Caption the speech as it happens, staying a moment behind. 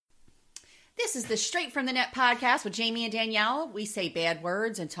This is the Straight from the Net podcast with Jamie and Danielle. We say bad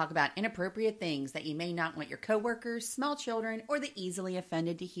words and talk about inappropriate things that you may not want your coworkers, small children, or the easily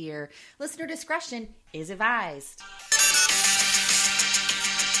offended to hear. Listener discretion is advised.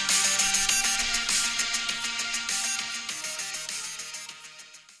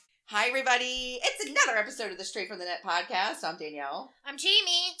 Hi, everybody. It's another episode of the Straight from the Net podcast. I'm Danielle. I'm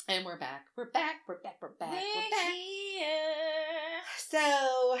Jamie. And we're back. We're back. Here.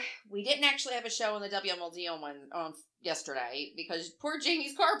 So, we didn't actually have a show on the WMLD on yesterday because poor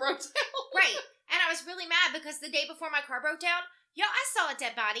Jamie's car broke down. Right. And I was really mad because the day before my car broke down, I saw a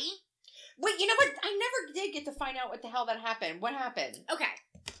dead body. Wait, you know what? I never did get to find out what the hell that happened. What happened? Okay.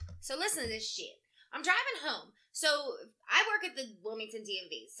 So listen to this shit. I'm driving home. So I work at the Wilmington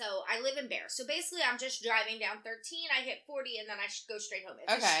DMV. So I live in Bear. So basically I'm just driving down 13. I hit 40 and then I should go straight home.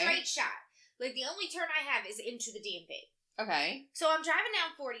 It's a straight shot. Like the only turn I have is into the DMV. Okay. So I'm driving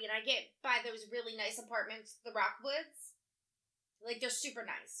down 40 and I get by those really nice apartments, the Rockwoods. Like they're super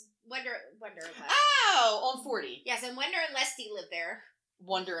nice. Wonder and Lesty. Oh, on 40. Yes, and Wonder and Lesty live there.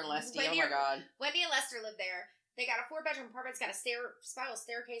 Wonder and Lesty. Oh my God. Wendy and Lester live there. They got a 4-bedroom apartment. It's got a spiral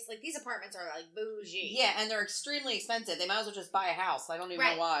staircase. Like, these apartments are, like, bougie. Yeah, and they're extremely expensive. They might as well just buy a house. I don't even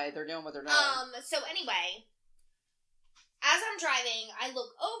know why they're doing what they're doing. So anyway, as I'm driving, I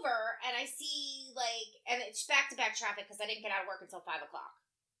look over, and I see, like, and it's back-to-back traffic because I didn't get out of work until 5 o'clock.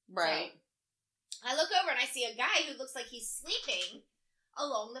 Right. So, I look over, and I see a guy who looks like he's sleeping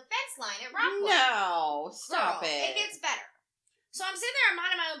along the fence line at Rockwood. No, stop it. It gets better. So I'm sitting there, I'm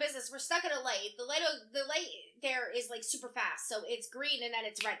minding my own business. We're stuck at a light. The light there is like super fast. So it's green and then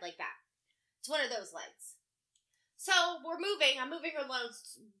it's red like that. It's one of those lights. So we're moving. I'm moving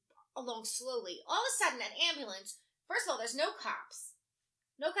along slowly. All of a sudden, an ambulance. First of all, there's no cops.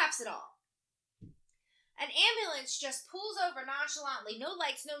 No cops at all. An ambulance just pulls over nonchalantly. No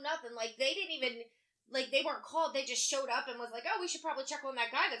lights, no nothing. Like they didn't even, like they weren't called. They just showed up and was like, oh, we should probably check on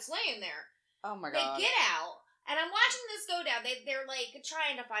that guy that's laying there. Oh my God. They get out. And I'm watching this go down. They're like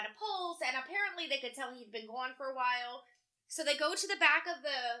trying to find a pulse, and apparently they could tell he'd been gone for a while. So they go to the back of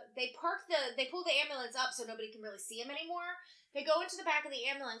they pull the ambulance up so nobody can really see him anymore. They go into the back of the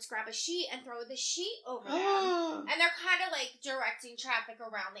ambulance, grab a sheet, and throw the sheet over them. And they're kind of like directing traffic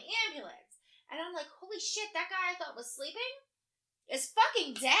around the ambulance. And I'm like, holy shit, that guy I thought was sleeping is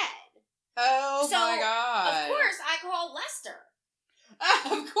fucking dead. Oh my God. Of course, I call Lester.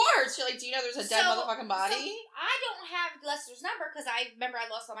 Of course. You're like, do you know there's a dead motherfucking body? So I don't have Lester's number because I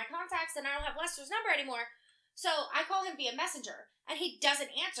lost all my contacts and I don't have Lester's number anymore. So I call him via messenger and he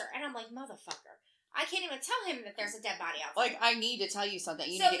doesn't answer. And I'm like, motherfucker. I can't even tell him that there's a dead body outside. Like, I need to tell you something.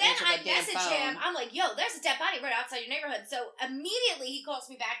 You need to answer that damn phone. So then I message him. I'm like, yo, there's a dead body right outside your neighborhood. So immediately he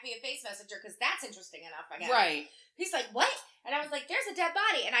calls me back via face messenger because that's interesting enough, I guess. Right. He's like, what? And I was like, there's a dead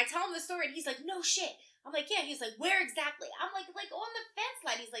body. And I tell him the story and he's like, no shit. I'm like, yeah. He's like, where exactly? I'm like on the fence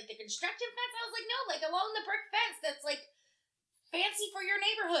line. He's like, the construction fence? I was like, no, like along the brick fence that's like fancy for your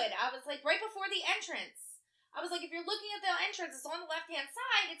neighborhood. I was like, right before the entrance. I was like, if you're looking at the entrance, it's on the left-hand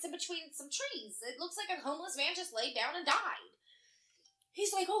side. It's in between some trees. It looks like a homeless man just laid down and died.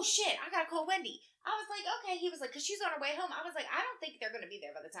 He's like, oh shit, I gotta call Wendy. I was like, okay. He was like, because she's on her way home. I was like, I don't think they're going to be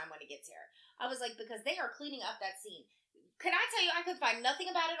there by the time Wendy gets here. I was like, because they are cleaning up that scene. Can I tell you, I could find nothing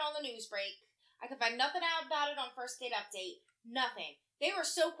about it on the news break. I could find nothing out about it on First Aid Update. Nothing. They were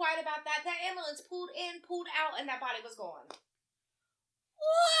so quiet about that. That ambulance pulled in, pulled out, and that body was gone.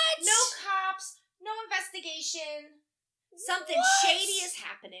 What? No cops. No investigation. Something shady is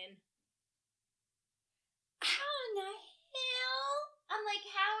happening. How in the hell? I'm like,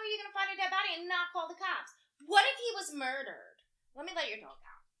 how are you going to find a dead body and not call the cops? What if he was murdered? Let me let your dog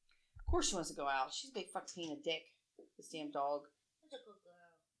out. Of course she wants to go out. She's a big fucking pain in the dick. This damn dog. Such a good girl.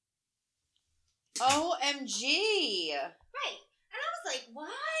 OMG. Right. And I was like, why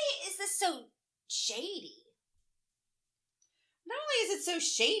is this so shady? Not only is it so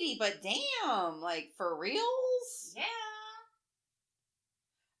shady, but damn, like, for reals? Yeah.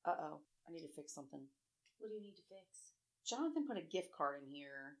 Uh-oh. I need to fix something. What do you need to fix? Jonathan put a gift card in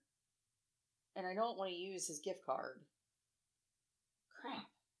here, and I don't want to use his gift card. Crap.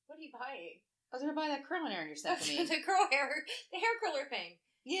 What are you buying? I was going to buy that curling iron you sent to me. The hair curler thing.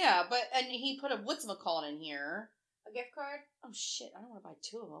 Yeah, and he put a whatchamacallit in here. A gift card? Oh, shit. I don't want to buy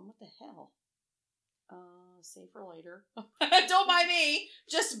two of them. What the hell? Save for later. Don't mind me.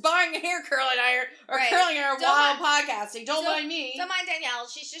 Just buying a hair curling iron or curling iron while podcasting. Don't mind me. Don't mind Danielle.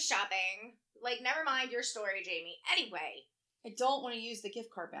 She's just shopping. Like, never mind your story, Jamie. Anyway. I don't want to use the gift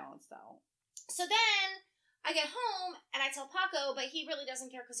card balance, though. So then I get home and I tell Paco, but he really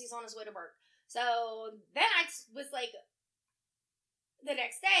doesn't care because he's on his way to work. So then I was like, the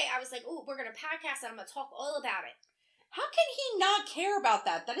next day, I was like, "Ooh, we're gonna podcast and I'm gonna talk all about it." How can he not care about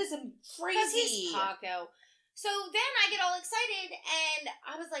that? That is crazy. Because he's Paco. So then I get all excited, and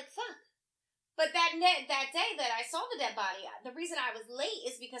I was like, "Fuck." But that day that I saw the dead body, the reason I was late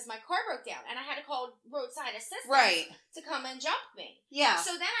is because my car broke down, and I had to call roadside assistance to come and jump me. Yeah.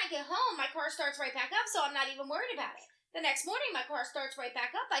 So then I get home, my car starts right back up, so I'm not even worried about it. The next morning, my car starts right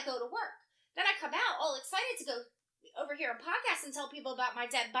back up. I go to work. Then I come out all excited to go over here and podcast and tell people about my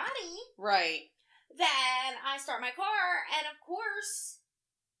dead body. Right. Then I start my car, and of course,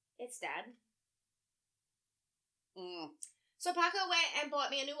 it's dead. So Paco went and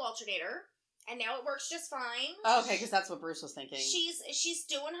bought me a new alternator, and now it works just fine. Okay, because that's what Bruce was thinking. She's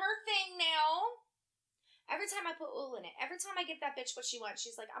doing her thing now. Every time I put oil in it, every time I give that bitch what she wants,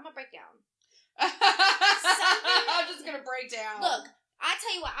 she's like, "I'm gonna break down." I'm just gonna break down. Look, I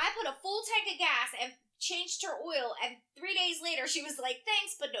tell you what, I put a full tank of gas and changed her oil, and 3 days later she was like,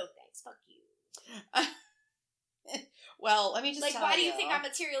 "Thanks, but no thanks. Fuck you." Well, let me just tell you. Why do you think I'm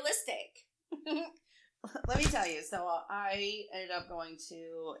materialistic? Let me tell you. So I ended up going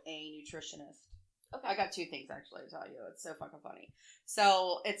to a nutritionist. Okay. I got two things actually to tell you. It's so fucking funny.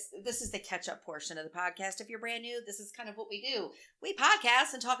 So this is the catch up portion of the podcast. If you're brand new, this is kind of what we do. We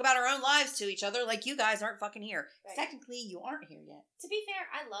podcast and talk about our own lives to each other like you guys aren't fucking here. Right. Technically, you aren't here yet. To be fair,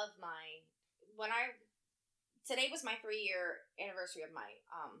 I love today was my 3-year anniversary of my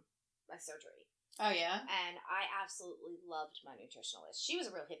surgery. Oh, yeah? And I absolutely loved my nutritionalist. She was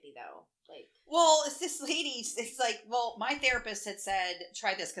a real hippie, though. Well, it's this lady, it's like, well, my therapist had said,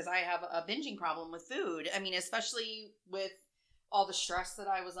 try this, because I have a binging problem with food. I mean, especially with all the stress that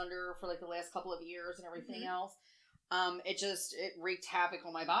I was under for, the last couple of years and everything else. It wreaked havoc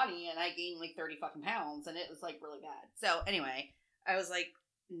on my body, and I gained, 30 fucking pounds, and it was, really bad. So, anyway, I was like,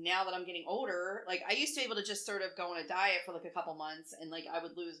 now that I'm getting older, I used to be able to just sort of go on a diet for a couple months and I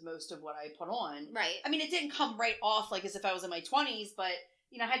would lose most of what I put on. Right. I mean, it didn't come right off as if I was in my 20s, but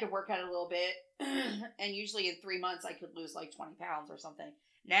I had to work at it a little bit. And usually in 3 months I could lose 20 pounds or something.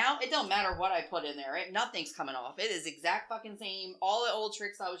 Now it don't matter what I put in there. Nothing's coming off. It is exact fucking same. All the old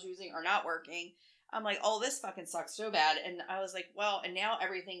tricks I was using are not working. I'm like, oh, this fucking sucks so bad. And I was like, well, and now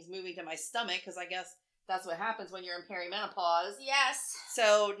everything's moving to my stomach because I guess that's what happens when you're in perimenopause. Yes.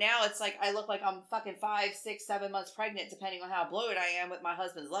 So now it's I look like I'm fucking 5, 6, 7 months pregnant, depending on how bloated I am with my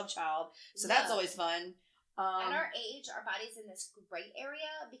husband's love child. So that's always fun. At our age, our body's in this great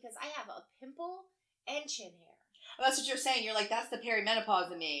area because I have a pimple and chin hair. Well, that's what you're saying. You're like, that's the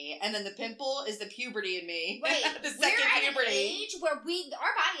perimenopause in me. And then the pimple is the puberty in me. Right. The second puberty. We're at an age where our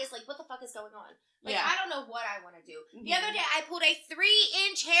body is like, what the fuck is going on? I don't know what I want to do. Mm-hmm. The other day, I pulled a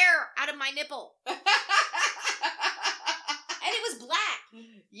 3-inch hair out of my nipple. And it was black.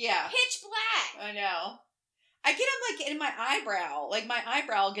 Yeah. Pitch black. I know. I get them in my eyebrow. My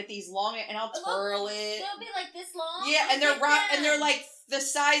eyebrow will get these long, and I'll twirl it. They'll be this long. Yeah, and they're the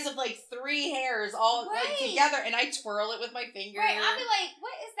size of 3 hairs all together, and I twirl it with my finger. Right, I'll be like,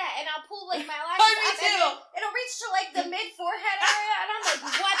 what is that? And I'll pull my lashes me too. It'll reach to the mid forehead area, and I'm like,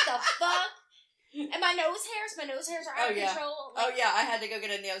 what the fuck? And my nose hairs are out of control. I had to go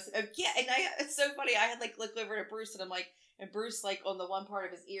get a nose. And it's so funny. I had look over to Bruce, and I'm like, and Bruce on the one part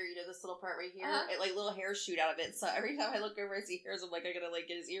of his ear, this little part right here, it little hairs shoot out of it. So every time I look over and see hairs, I'm like, I gotta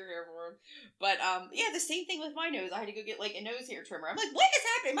get his ear hair for him. But the same thing with my nose. I had to go get a nose hair trimmer. I'm like, what is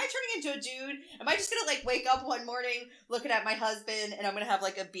happening? Am I turning into a dude? Am I just gonna wake up one morning looking at my husband and I'm gonna have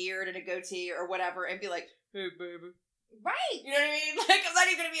a beard and a goatee or whatever and be like, hey baby. Right. You know what I mean? I'm not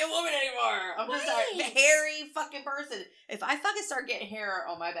even going to be a woman anymore. I'm just a hairy fucking person. If I fucking start getting hair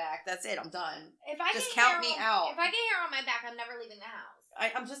on my back, that's it. I'm done. Just count me out. If I get hair on my back, I'm never leaving the house.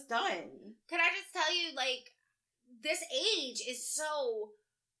 I'm just done. Can I just tell you, this age is so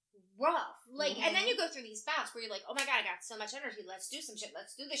rough. And then you go through these bouts where you're like, oh my God, I got so much energy. Let's do some shit.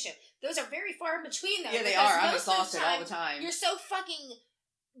 Let's do this shit. Those are very far in between, though. Yeah, they are. I'm exhausted all the time. You're so fucking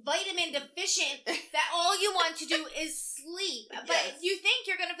vitamin deficient that all you want to do is sleep. But you think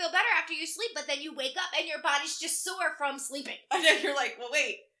you're going to feel better after you sleep, but then you wake up and your body's just sore from sleeping. And then you're like, well,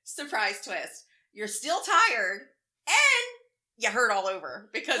 wait, surprise twist. You're still tired and you hurt all over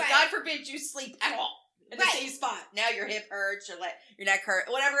because God forbid you sleep at all in the same spot. Now your hip hurts, your neck hurts,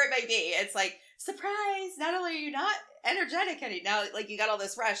 whatever it may be. It's surprise, not only are you not energetic now, you got all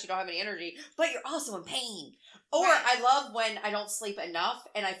this rest, you don't have any energy, but you're also in pain. Or I love when I don't sleep enough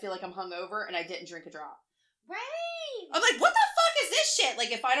and I feel like I'm hungover and I didn't drink a drop. Right. I'm like, what the fuck is this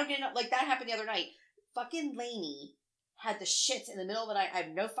shit? If I don't get enough, that happened the other night. Fucking Lainey had the shits in the middle of the night. I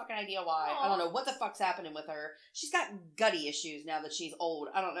have no fucking idea why. Aww. I don't know what the fuck's happening with her. She's got gutty issues now that she's old.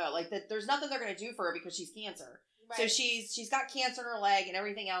 I don't know. There's nothing they're going to do for her because she's cancer. Right. So she's got cancer in her leg and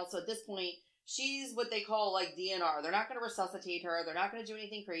everything else. So at this point, she's what they call like DNR. They're not going to resuscitate her. They're not going to do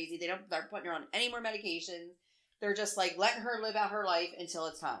anything crazy. They're putting her on any more medications. They're just like letting her live out her life until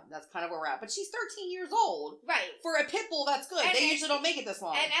it's time. That's kind of where we're at. But she's 13 years old. Right. For a pit bull, that's good. They usually don't make it this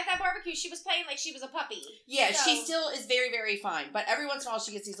long. And at that barbecue, she was playing like she was a puppy. Yeah, so. She still is very, very fine. But every once in a while,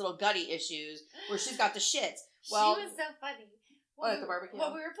 she gets these little gutty issues where she's got the shits. Well, she was so funny. At the barbecue?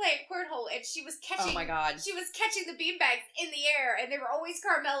 Well, we were playing cornhole, and she was catching... Oh, my God. She was catching the beanbags in the air, and they were always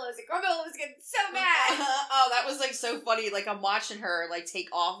Carmelo's, and Carmelo was getting so mad. That was, like, so funny. Like, I'm watching her, like,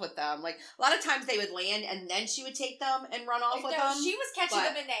 take off with them. Like, a lot of times they would land, and then she would take them and run off with them. She was catching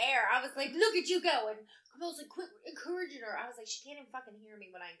them in the air. I was like, look at you go, and Carmelo's like, quit encouraging her. I was like, she can't even fucking hear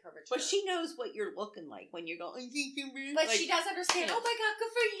me when I encourage her. But she knows what you're looking like when you're going, but like, she does understand, oh, my God,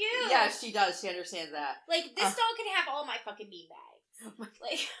 good for you. Yeah, she does. She understands that. Like, this dog can have all my fucking beanbags.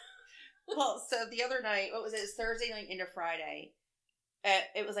 Like, well, so the other night, what was it? It's Thursday night into Friday.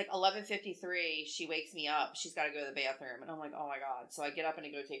 It was like 11:53. She wakes me up. She's got to go to the bathroom, and I'm like, oh my God. So I get up and I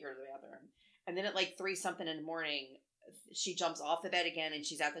go take her to the bathroom. And then at like 3 something in the morning, she jumps off the bed again, and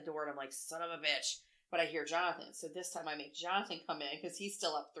she's at the door, and I'm like, son of a bitch. But I hear Jonathan. So this time I make Jonathan come in because he's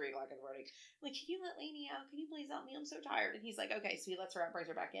still up 3 o'clock in the morning. I'm like, can you let Lainey out? Can you please help me? I'm so tired. And he's like, okay. So he lets her out, brings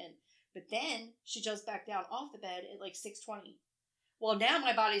her back in. But then she jumps back down off the bed at like 6:20. Well, now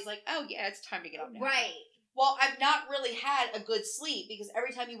my body's like, oh, yeah, it's time to get up now. Right. Well, I've not really had a good sleep because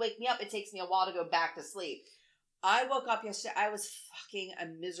every time you wake me up, it takes me a while to go back to sleep. I woke up yesterday. I was fucking a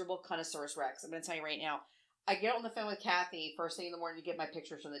miserable Connosaurus Rex. I'm going to tell you right now. I get on the phone with Kathy first thing in the morning to get my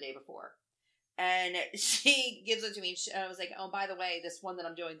pictures from the day before. And she gives it to me. And I was like, oh, by the way, this one that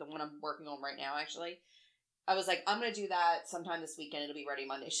I'm doing, the one I'm working on right now, actually. I was like, I'm going to do that sometime this weekend. It'll be ready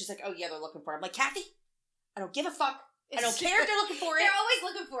Monday. She's like, oh, yeah, they're looking for it. I'm like, Kathy, I don't give a fuck. I don't care if they're looking for it. They're always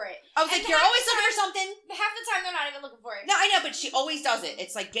looking for it. I was like, you're always looking for something. Half the time, they're not even looking for it. No, I know, but she always does it.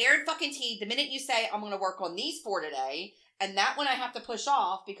 It's like Garrett fucking T. The minute you say, I'm going to work on these 4 today, and that one I have to push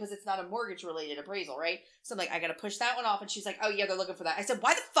off because it's not a mortgage-related appraisal, right? So I'm like, I got to push that one off, and she's like, oh, yeah, they're looking for that. I said,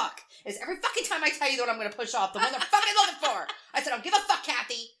 why the fuck is every fucking time I tell you the one I'm going to push off, the one they're fucking looking for? I said, I don't give a fuck,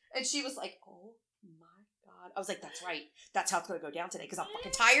 Kathy. And she was like, oh. I was like, that's right. That's how it's going to go down today because I'm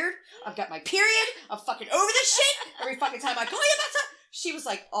fucking tired. I've got my period. I'm fucking over this shit. Every fucking time I call you about something. She was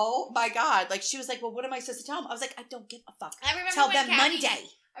like, oh my God. Like, she was like, well, what am I supposed to tell them? I was like, I don't give a fuck. Tell them Monday.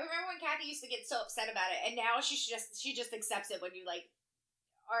 I remember when Kathy used to get so upset about it, and now she just accepts it when you like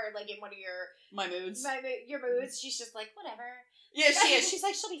are like in one of your moods. Your moods. She's just like, whatever. Yeah, she is. She's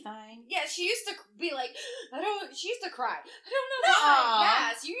like, she'll be fine. Yeah, she used to be like, she used to cry. I don't know why.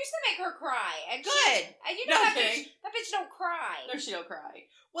 Yes, you used to make her cry. And good. And you know that bitch don't cry. No, she don't cry.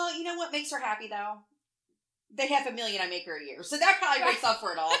 Well, you know what makes her happy, though? The $500,000 I make her a year. So that probably makes up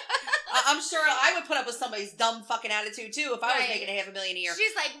for it all. I'm sure I would put up with somebody's dumb fucking attitude, too, if I was making $500,000 a year.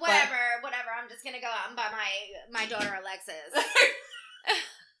 She's like, whatever. I'm just going to go out and buy my daughter Alexis.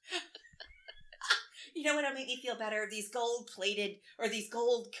 You know what'll make me feel better? These gold-plated or these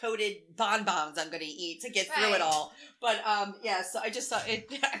gold-coated bonbons I'm going to eat to get through it all. But, yeah, so I just thought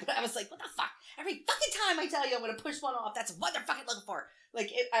I was like, what the fuck? Every fucking time I tell you I'm going to push one off, that's what they're fucking looking for. Like,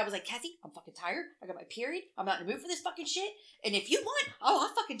 I was like, Kathy, I'm fucking tired. I got my period. I'm not in the mood for this fucking shit. And if you want, I'll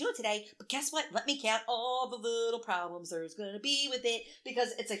fucking do it today. But guess what? Let me count all the little problems there's going to be with it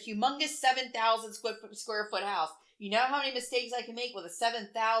because it's a humongous 7,000 square foot house. You know how many mistakes I can make with a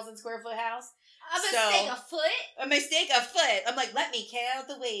 7,000 square foot house? A mistake a foot. I'm like, let me count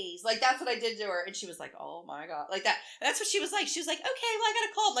the ways. Like, that's what I did to her. And she was like, oh my God. Like that. And that's what she was like. She was like, okay, well, I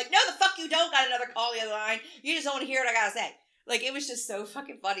got a call. I'm like, no, the fuck you don't got another call on the other line. You just don't want to hear what I got to say. Like, it was just so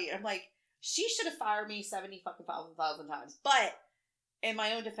fucking funny. And I'm like, she should have fired me 70,000 times. But in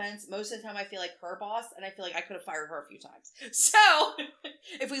my own defense, most of the time I feel like her boss, and I feel like I could have fired her a few times. So,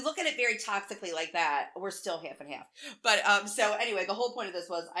 if we look at it very toxically like that, we're still half and half. But, so anyway, the whole point of this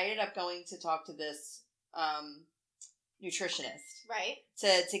was I ended up going to talk to this nutritionist. Right.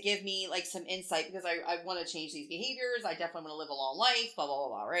 To give me, like, some insight, because I want to change these behaviors. I definitely want to live a long life, blah, blah, blah,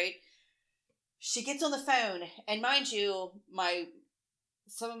 blah, right? She gets on the phone, and mind you,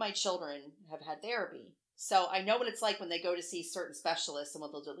 some of my children have had therapy. So I know what it's like when they go to see certain specialists and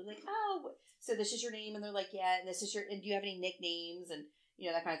what they'll do. They're like, oh, so this is your name? And they're like, yeah, and this is and do you have any nicknames? And, you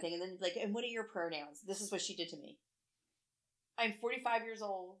know, that kind of thing. And then like, and what are your pronouns? This is what she did to me. I'm 45 years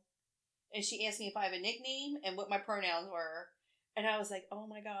old. And she asked me if I have a nickname and what my pronouns were. And I was like, oh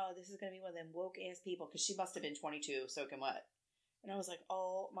my God, this is going to be one of them woke ass people. Because she must have been 22, soaking wet. And I was like,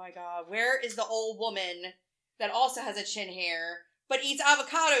 oh my God, where is the old woman that also has a chin hair but eats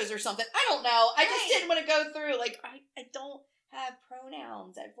avocados or something? I don't know. I just didn't want to go through. Like, I don't have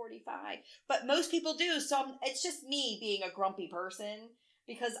pronouns at 45. But most people do, so it's just me being a grumpy person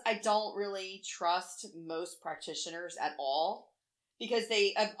because I don't really trust most practitioners at all because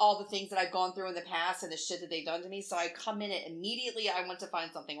of all the things that I've gone through in the past and the shit that they've done to me. So I come in it immediately, I want to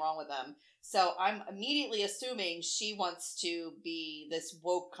find something wrong with them. So I'm immediately assuming she wants to be this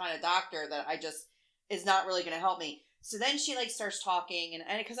woke kind of doctor that is not really going to help me. So then she like starts talking and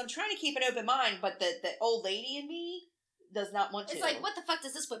because I'm trying to keep an open mind, but the old lady in me does not want to. It's like, what the fuck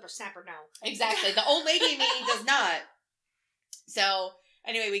does this whippersnapper know? Exactly. The old lady in me does not. So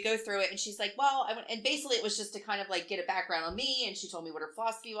anyway, we go through it and she's like, well, and basically it was just to kind of like get a background on me. And she told me what her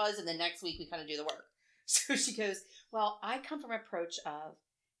philosophy was. And then next week we kind of do the work. So she goes, well, I come from an approach of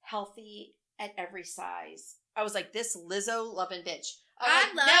healthy at every size. I was like, this Lizzo loving bitch.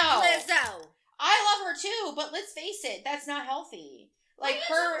 I love Lizzo. I love her too, but let's face it, that's not healthy. Like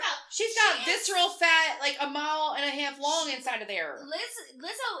she's got visceral fat like a mile and a half long inside of there.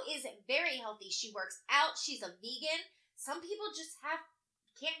 Lizzo is very healthy. She works out. She's a vegan. Some people just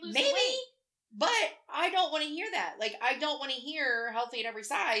can't lose weight. But I don't want to hear that. Like, I don't want to hear healthy at every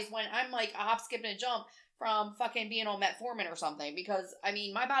size when I'm like a hop, skip, and a jump from fucking being on metformin or something. Because, I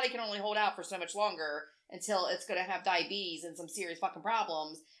mean, my body can only hold out for so much longer until it's going to have diabetes and some serious fucking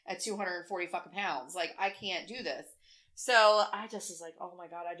problems at 240 fucking pounds. Like, I can't do this. So I just was like, oh my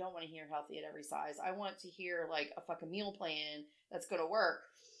God, I don't want to hear healthy at every size. I want to hear like a fucking meal plan that's going to work.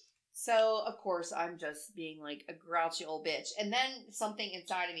 So, of course, I'm just being like a grouchy old bitch. And then something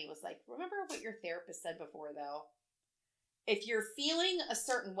inside of me was like, remember what your therapist said before, though? If you're feeling a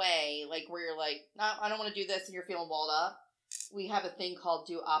certain way, like where you're like, no, I don't want to do this, and you're feeling walled up, we have a thing called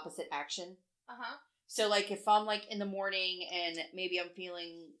do opposite action. Uh-huh. So, like, if I'm like in the morning and maybe I'm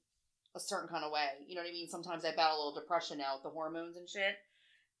feeling a certain kind of way, you know what I mean? Sometimes I battle a little depression now with the hormones and shit.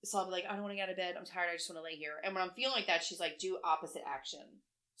 So I'll be like, I don't want to get out of bed. I'm tired. I just want to lay here. And when I'm feeling like that, she's like, do opposite action.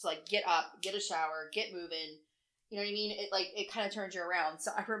 So, like, get up, get a shower, get moving. You know what I mean? It kind of turns you around.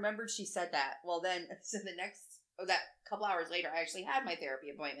 So I remembered she said that. Well, then, so that couple hours later, I actually had my therapy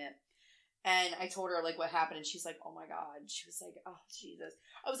appointment. And I told her, like, what happened. And she's like, oh, my God. She was like, oh, Jesus.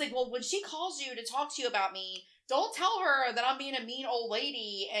 I was like, well, when she calls you to talk to you about me, don't tell her that I'm being a mean old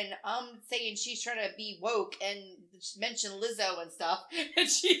lady and I'm saying she's trying to be woke and mention Lizzo and stuff. And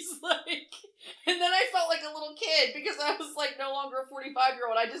she's like, and then I felt like a little kid because I was like no longer a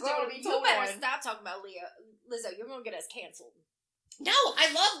 45-year-old. I just didn't want to be told. You better stop talking about Lizzo. You're going to get us canceled. No,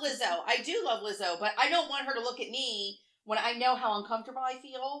 I love Lizzo. I do love Lizzo, but I don't want her to look at me when I know how uncomfortable I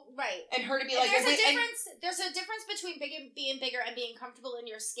feel. Right. And her to be like... There's a difference between being bigger and being comfortable in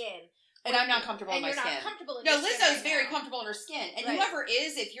your skin. And I'm not comfortable in my skin. And you're not comfortable in your skin. No, Lizzo's very comfortable in her skin. And whoever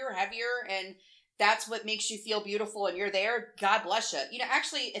is, if you're heavier and that's what makes you feel beautiful and you're there, God bless you. You know,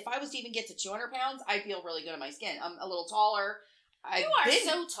 actually, if I was to even get to 200 pounds, I feel really good in my skin. I'm a little taller. You are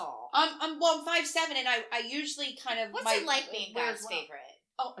so tall. I'm 5'7", and I usually kind of... What's it like being God's favorite?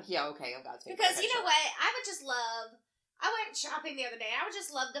 Oh, yeah, okay, I'm God's favorite. Because you know what? I went shopping the other day. I would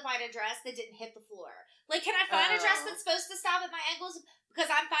just love to find a dress that didn't hit the floor. Like, can I find a dress that's supposed to stop at my ankles? Because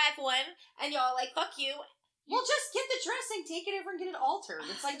I'm 5'1", and y'all like, fuck you. Well, just get the dress and take it over and get it altered.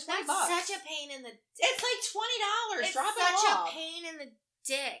 It's like $20. That's such a pain in the... It's like $20. Drop it off. It's such a pain in the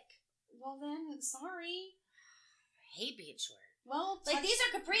dick. Well, then, sorry. I hate being short. Well, like, these are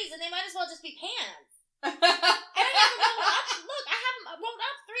capris, and they might as well just be pants. And I never rolled up. Look, I have them rolled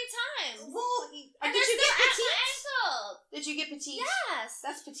up 3 times. Well, and did you get petite? Did you get petite? Yes.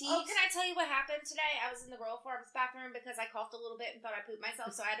 That's petite. Oh, can I tell you what happened today? I was in the Royal Farms bathroom because I coughed a little bit and thought I pooped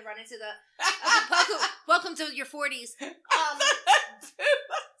myself, so I had to run into the... welcome to your 40s. So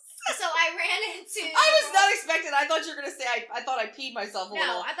I ran into... I was not expecting. I thought you were going to say I thought I peed myself a little.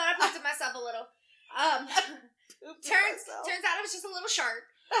 No, I thought I pooped myself a little. Turns out it was just a little shark.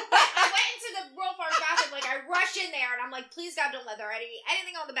 I went into the Royal Farms bathroom, like, I rush in there, and I'm like, please, God, don't let there be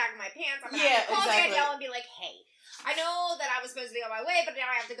anything on the back of my pants. I'm going to call Danielle and be like, hey, I know that I was supposed to be on my way, but now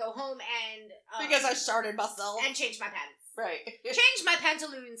I have to go home and... because I started myself. And change my pants. Right. Change my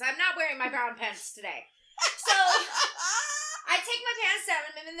pantaloons. I'm not wearing my brown pants today. So, I take my pants down,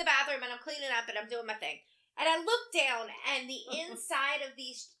 and I'm in the bathroom, and I'm cleaning up, and I'm doing my thing. And I look down, and the inside of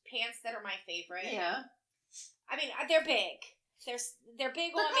these pants that are my favorite... Yeah. I mean, they're big. They're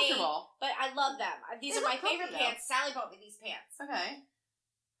big on me, but I love them. These are my favorite pants. Sally bought me these pants. Okay.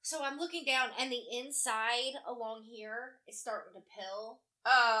 So I'm looking down, and the inside along here is starting to pill.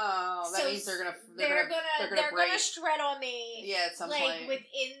 Oh, that means they're gonna shred on me. Yeah, at some point,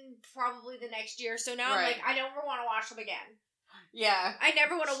 within probably the next year. So now I'm like, I never want to wash them again. Yeah, I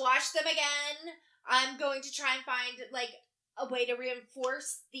never want to wash them again. I'm going to try and find like a way to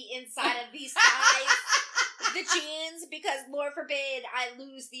reinforce the inside of these ties. the jeans because, Lord forbid, I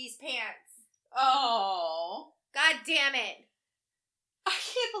lose these pants. Oh. God damn it. I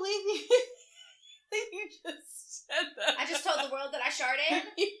can't believe you just said that. I just told the world that I sharted.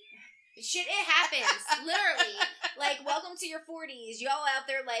 Shit, it happens. Literally. Like, welcome to your 40s. Y'all out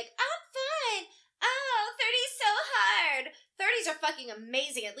there like, I'm fine. Oh, 30's so hard. 30s are fucking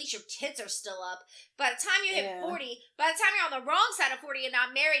amazing. At least your tits are still up. By the time you hit 40, by the time you're on the wrong side of 40 and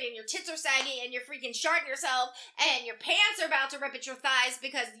not married and your tits are saggy and you're freaking sharting yourself and your pants are about to rip at your thighs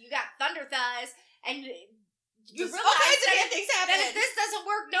because you got thunder thighs and you realize that if this doesn't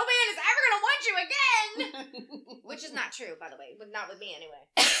work, no man is ever going to want you again. Which is not true, by the way. Not with me, anyway.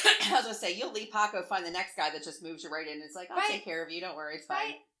 I was going to say, you'll leave Paco, find the next guy that just moves you right in. It's like, I'll take care of you. Don't worry. It's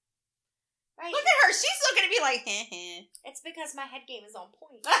fine. Right. Look at her. She's looking at me like, heh. It's because my head game is on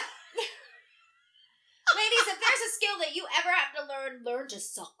point. Ladies, if there's a skill that you ever have to learn to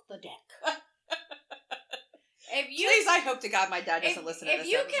suck the dick. Please, I hope to God my dad doesn't listen to this.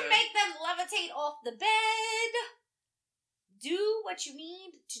 If you can make them levitate off the bed, do what you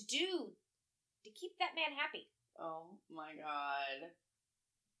need to do to keep that man happy. Oh my God.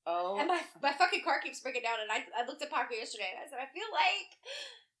 Oh. And my fucking car keeps breaking down, and I looked at Paco yesterday, and I said, I feel like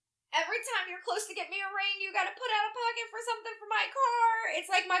every time you're close to get me a ring, you gotta put out a pocket for something for my car. It's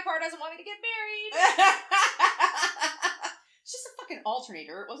like my car doesn't want me to get married. It's just a fucking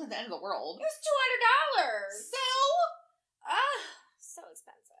alternator. It wasn't the end of the world. It was $200. So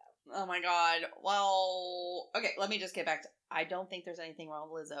expensive. Oh my God. Well, okay, let me just get back to, I don't think there's anything wrong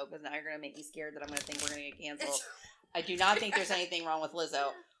with Lizzo, because now you're going to make me scared that I'm going to think we're going to get canceled. I do not think there's anything wrong with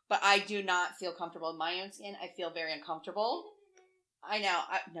Lizzo, but I do not feel comfortable in my own skin. I feel very uncomfortable. I know.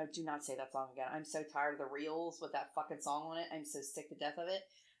 No, do not say that song again. I'm so tired of the reels with that fucking song on it. I'm so sick to death of it.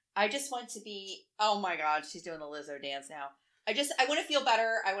 I just want to be, oh my God, she's doing the Lizzo dance now. I want to feel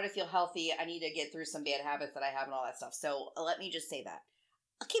better. I want to feel healthy. I need to get through some bad habits that I have and all that stuff. So let me just say that.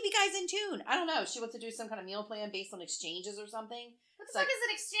 I'll keep you guys in tune. I don't know. She wants to do some kind of meal plan based on exchanges or something. What the fuck is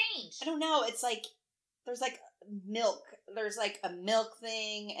an exchange? I don't know. It's like, there's like milk. There's like a milk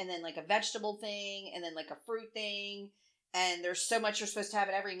thing, and then like a vegetable thing, and then like a fruit thing. And there's so much you're supposed to have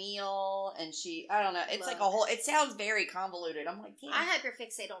at every meal. And I don't know. It's like a whole, it sounds very convoluted. I'm like, damn. I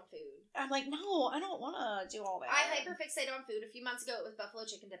hyperfixate on food. I'm like, no, I don't want to do all that. I hyperfixate on food. A few months ago, it was buffalo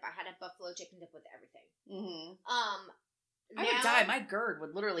chicken dip. I had a buffalo chicken dip with everything. Mm-hmm. I would die. My GERD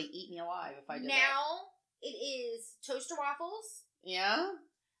would literally eat me alive if I did that. Now, it is toaster waffles. Yeah?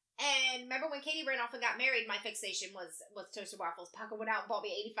 And remember when Katie ran off and got married, my fixation was toaster waffles. Paco went out and bought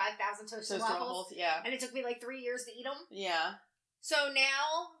me 85,000 toaster waffles. Yeah. And it took me like 3 years to eat them. Yeah. So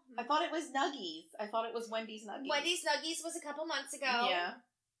now... I thought it was Nuggies. I thought it was Wendy's Nuggies. Wendy's Nuggies was a couple months ago. Yeah.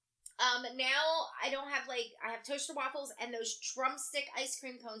 Now I don't have I have toaster waffles and those drumstick ice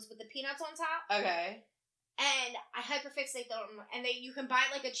cream cones with the peanuts on top. Okay. And I hyperfixate them, and you can buy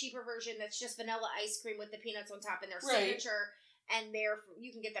like a cheaper version that's just vanilla ice cream with the peanuts on top, and their signature, and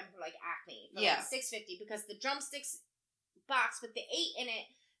you can get them for like Acme for like $6.50 because the drumsticks box with the 8 in it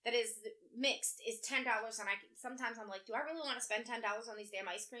that is mixed is $10, and sometimes I'm like, do I really want to spend $10 on these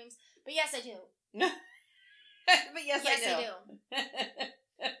damn ice creams? But yes, I do. But yes, I do.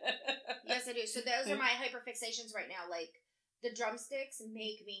 Yes, I do. So those are my hyperfixations right now. Like, the drumsticks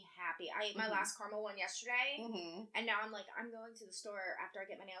make me happy. I ate my last caramel one yesterday, and now I'm like, I'm going to the store after I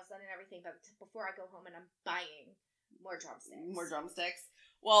get my nails done and everything, but before I go home, and I'm buying more drumsticks. More drumsticks.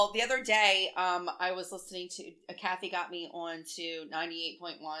 Well, the other day, I was listening to, Kathy got me on to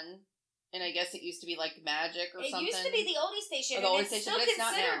 98.1, and I guess it used to be like Magic or something. It used to be the oldie station, and it's still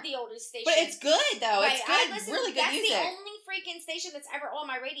considered the oldie station. But it's good, though. Right, it's good. Really good music. That's the only freaking station that's ever on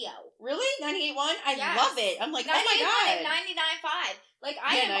my radio. Really? 98.1? I love it. I'm like, oh my God. 98.1 and 99.5. Like,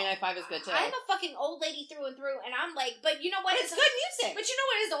 99.5 is good, too. I'm a fucking old lady through and through, and I'm like, but you know what? But it's good music. But you know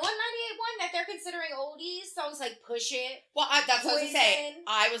what is on 98.1 that they're considering oldies? Songs like Push It. Well, that's what I was going to say.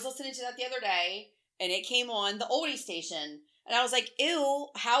 I was listening to that the other day, and it came on the oldie station, and I was like, ew,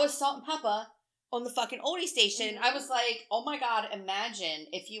 how is Salt and Peppa on the fucking oldie station? I was like, oh my God, imagine,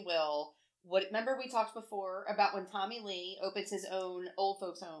 if you will, remember we talked before about when Tommy Lee opens his own old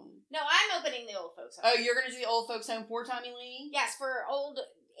folks home? No, I'm opening the old folks home. Oh, you're going to do the old folks home for Tommy Lee? Yes, for old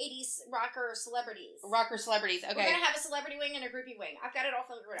 80s rocker celebrities. Rocker celebrities, okay. We're going to have a celebrity wing and a groupie wing. I've got it all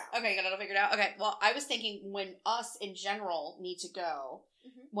figured out. Okay, got it all figured out. Okay, well, I was thinking when us in general need to go,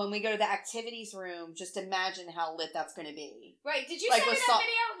 when we go to the activities room, just imagine how lit that's going to be. Right, did you send me that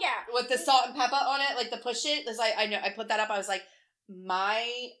video? Yeah. With the Salt and Peppa on it, like the Push It. I know, I put that up, I was like, my,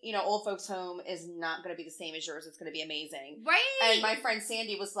 old folks home is not going to be the same as yours. It's going to be amazing. Right. And my friend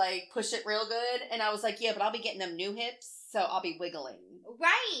Sandy was like, Push It real good. And I was like, yeah, but I'll be getting them new hips, so I'll be wiggling.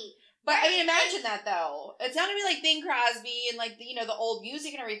 Right. But I mean, imagine that though. It's not gonna be like Bing Crosby and like the old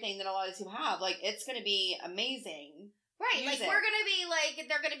music and everything that a lot of these people have. Like, it's gonna be amazing. Right, music. like we're gonna be like,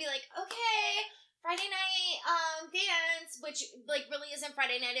 they're gonna be like, okay, Friday night dance, which like really isn't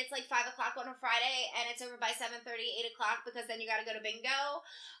Friday night. It's like 5 o'clock on a Friday, and it's over by 7:30, 8 o'clock because then you gotta go to bingo.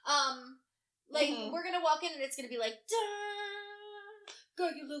 We're gonna walk in and it's gonna be like, duh, girl,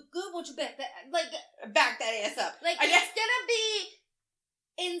 you look good. Won't you back that back that ass up? Like it's gonna be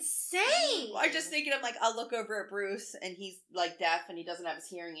insane. I'm just thinking of like, I'll look over at Bruce and he's like deaf and he doesn't have his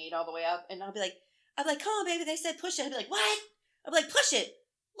hearing aid all the way up, and I'll be like, come on, baby. They said push it. He'll be like, what? I'll be like, push it.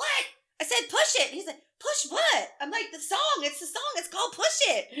 What? I said push it. He's like, push what? I'm like, the song. It's the song. It's called Push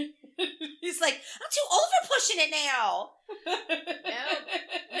It. He's like, I'm too old for pushing it now.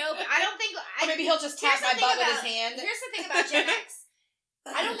 No, but I don't think. Or maybe he'll just tap my butt with his hand. Here's the thing about Gen X.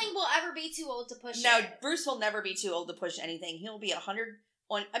 I don't think we'll ever be too old to push it. No, Bruce will never be too old to push anything. He'll be 100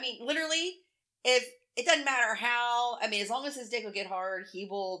 on. I mean, literally, if it doesn't matter how. I mean, as long as his dick will get hard, he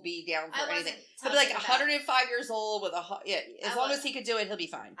will be down for anything. He'll be like 105 years old with as long as he could do it, he'll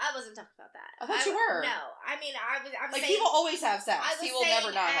be fine. I wasn't talking about that. I thought you were. No, I mean, I'm like, saying, he will always have sex. He will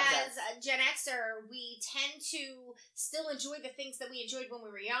never not have sex. As a Gen Xer, we tend to still enjoy the things that we enjoyed when we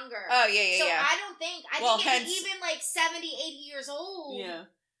were younger. Oh, yeah. So I think if even like 70, 80 years old,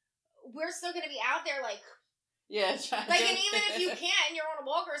 we're still going to be out there like. Yeah, like, and even if you can't and you're on a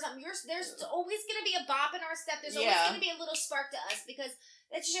walker or something, there's always going to be a bop in our step. There's always going to be a little spark to us because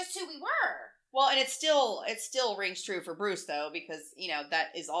it's just who we were. Well, and it still rings true for Bruce though, because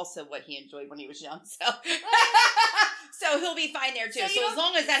that is also what he enjoyed when he was young. So, so he'll be fine there too. So as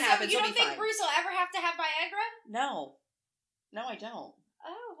long as that happens, he'll be fine. You don't think Bruce will ever have to have Viagra? No, I don't.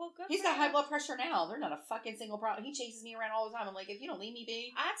 Oh, well, good. He's got high blood pressure now. They're not a fucking single problem. He chases me around all the time. I'm like, if you don't leave me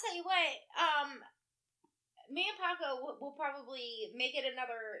be. I'll tell you what. Me and Paco will probably make it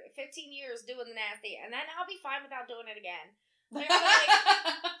another 15 years doing the nasty, and then I'll be fine without doing it again. Like,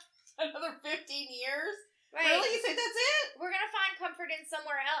 another 15 years? Right. Really? You think that's it? We're gonna find comfort in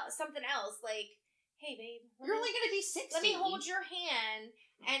somewhere else, something else. Like, hey, babe, you're only gonna be 60. Let me hold your hand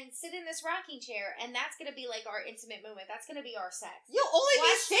and sit in this rocking chair, and that's gonna be like our intimate moment. That's gonna be our sex. You'll only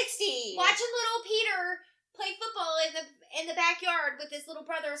be 60. Watching little Peter play football in the backyard with his little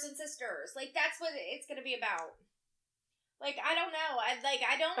brothers and sisters. Like, that's what it's gonna be about. Like, I don't know. I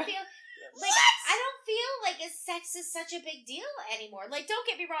don't feel like I don't feel like sex is such a big deal anymore. Like, don't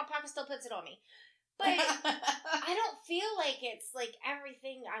get me wrong, Papa still puts it on me, but I don't feel like it's like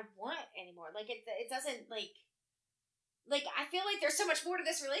everything I want anymore. Like, it doesn't like I feel like there's so much more to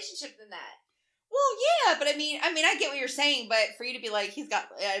this relationship than that. Well, yeah, but I mean, I get what you're saying, but for you to be like, he's got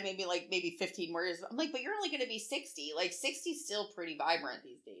maybe 15 more years. I'm like, but you're only going to be 60. Like, 60's still pretty vibrant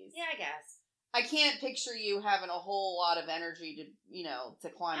these days. Yeah, I guess. I can't picture you having a whole lot of energy to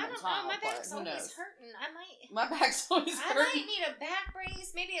climb on top. I don't know. My back's always hurting. My back's always hurting. I might need a back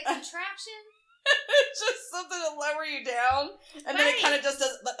brace, maybe a contraption. It's just something to lower you down, and then it kind of just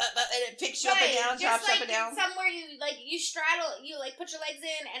does, and it picks you up and down, drops up and down. Somewhere you straddle, you like put your legs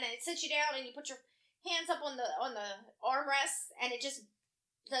in, and then it sits you down, and you put your hands up on the armrests, and it just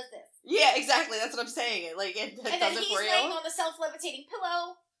does this. Yeah, exactly. That's what I'm saying. It does it for you. And then he's laying on the self-levitating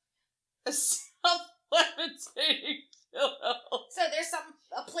pillow. A self-levitating pillow. So there's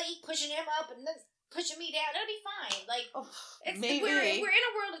a plate pushing him up, and then pushing me down. It'll be fine. Like, maybe we're in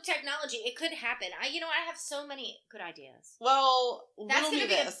a world of technology. It could happen. I have so many good ideas. Well, that's going to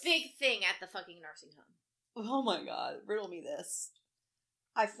be a big thing at the fucking nursing home. Oh my god! Riddle me this.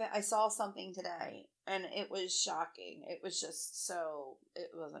 I saw something today, and it was shocking. It was just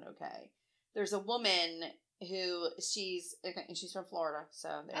it wasn't okay. There's a woman who she's from Florida,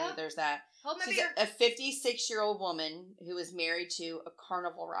 so there's that. Hold my she's beer. a 56-year-old woman who is married to a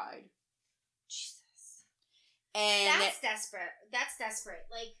carnival ride. Jesus. And that's desperate. That's desperate.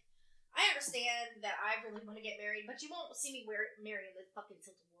 Like, I understand that I really want to get married, but you won't see me married in the fucking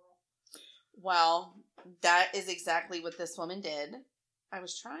tilted world. Well, that is exactly what this woman did. I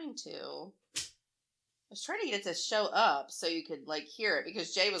was trying to get it to show up so you could hear it,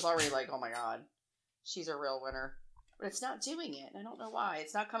 because Jay was already like, "Oh my god, she's a real winner," but it's not doing it. I don't know why.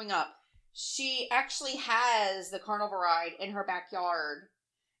 It's not coming up. She actually has the carnival ride in her backyard.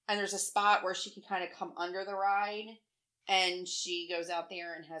 And there's a spot where she can kind of come under the ride, and she goes out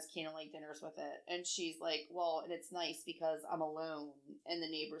there and has candlelight dinners with it. And she's like, well, and it's nice because I'm alone and the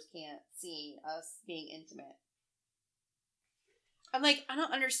neighbors can't see us being intimate. I'm like, I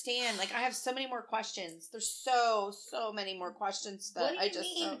don't understand. Like, I have so many more questions. There's so many more questions that I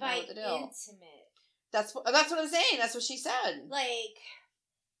just don't know what to do. Intimate? That's what I'm saying. That's what she said. Like,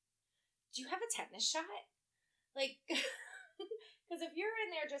 do you have a tetanus shot? Like... Because if you're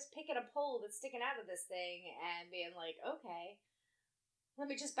in there just picking a pole that's sticking out of this thing and being like, okay, let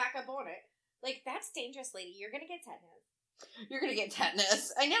me just back up on it. Like, that's dangerous, lady. You're going to get tetanus. You're going to get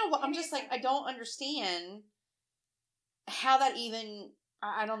tetanus. I know. I'm just like, I don't understand how that even,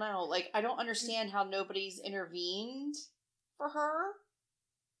 I don't know. Like, I don't understand how nobody's intervened for her.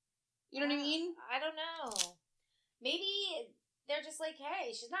 You know what I mean? I don't know. Maybe they're just like,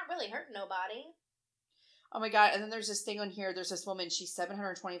 hey, she's not really hurting nobody. Oh my God. And then there's this thing on here. There's this woman. She's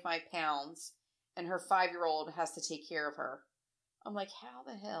 725 pounds. And her 5-year-old has to take care of her. I'm like, how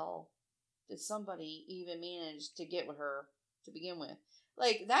the hell did somebody even manage to get with her to begin with?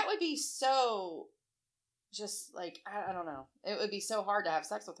 Like, that would be so, just like, I don't know. It would be so hard to have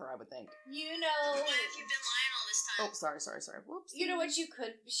sex with her, I would think. You know. What if you've been lying all this time? Oh, sorry. Whoops. You know what she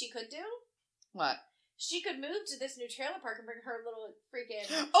could do? What? She could move to this new trailer park and bring her little freaking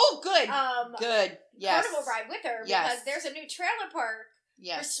Oh, good. Good. Yes. carnival ride with her. Yes. Because there's a new trailer park for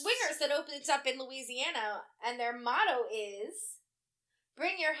Yes. swingers that opens up in Louisiana, and their motto is,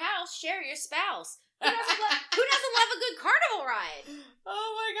 bring your house, share your spouse. Who doesn't love a good carnival ride? Oh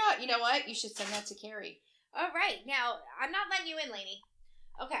my God. You know what? You should send that to Carrie. All right. Now, I'm not letting you in, Lainey.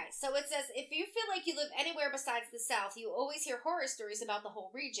 Okay, so it says, if you feel like you live anywhere besides the South, you always hear horror stories about the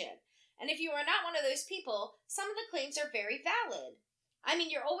whole region. And if you are not one of those people, some of the claims are very valid. I mean,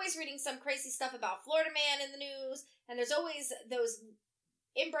 you're always reading some crazy stuff about Florida Man in the news, and there's always those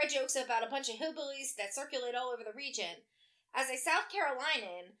inbred jokes about a bunch of hillbillies that circulate all over the region. As a South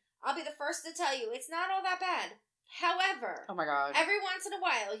Carolinian, I'll be the first to tell you it's not all that bad. However, Oh my God. every once in a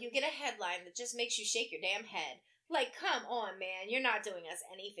while you get a headline that just makes you shake your damn head. Like, come on, man, you're not doing us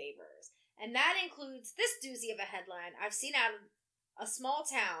any favors. And that includes this doozy of a headline I've seen out of a small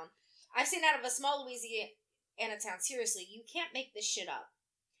town. I've seen out of a small Louisiana town. Seriously, you can't make this shit up.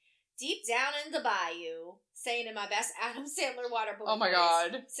 Deep down in the bayou, saying in my best Adam Sandler Waterboy Oh my voice,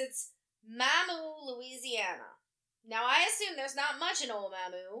 God. sits Mamou, Louisiana. Now, I assume there's not much in old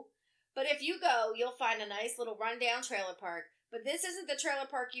Mamou, but if you go, you'll find a nice little rundown trailer park. But this isn't the trailer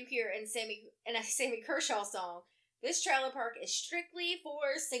park you hear in a Sammy Kershaw song. This trailer park is strictly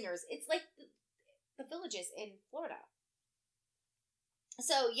for singers. It's like the villages in Florida.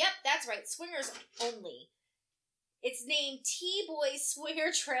 So, yep, that's right. Swingers only. It's named T-Boy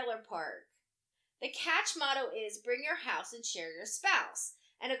Swinger Trailer Park. The catch motto is, bring your house and share your spouse.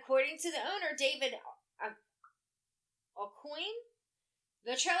 And according to the owner, David Aucoin,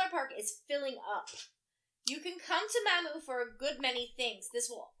 the trailer park is filling up. You can come to Mamou for a good many things. This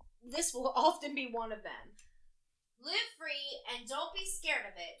will often be one of them. Live free and don't be scared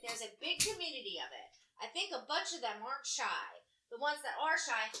of it. There's a big community of it. I think a bunch of them aren't shy. The ones that are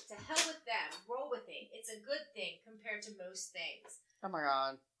shy, to hell with them. Roll with it. It's a good thing compared to most things. Oh my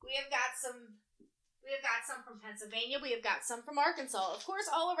God. We have got some from Pennsylvania. We have got some from Arkansas. Of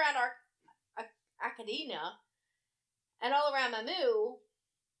course, all around our Academia and all around Mamou,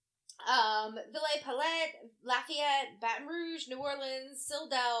 Ville-Palette, Lafayette, Baton Rouge, New Orleans,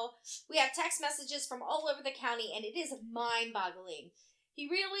 Sildell. We have text messages from all over the county, and it is mind-boggling. He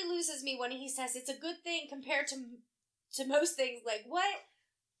really loses me when he says it's a good thing compared to most things. Like, what?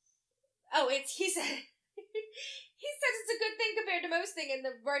 Oh, he said it's a good thing compared to most things, and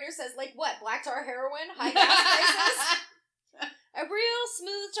the writer says, like, what? Black tar heroin? High gas prices? A real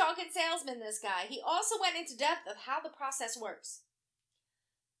smooth-talking salesman, this guy. He also went into depth of how the process works.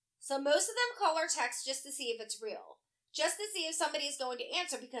 So most of them call or text just to see if it's real. Just to see if somebody is going to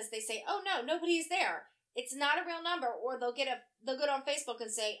answer because they say, oh no, nobody's there. It's not a real number. Or they'll go on Facebook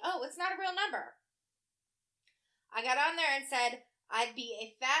and say, oh, it's not a real number. I got on there and said, I'd be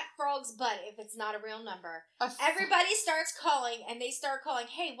a fat frog's butt if it's not a real number. Everybody starts calling, and they start calling,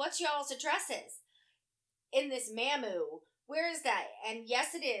 hey, what's y'all's addresses? In this Mamou. Where is that? And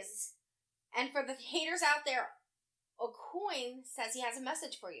yes, it is. And for the haters out there, Aucoin says he has a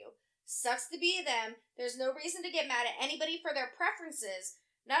message for you. Sucks to be them. There's no reason to get mad at anybody for their preferences.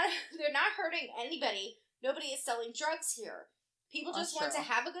 They're not hurting anybody. Nobody is selling drugs here. People just want to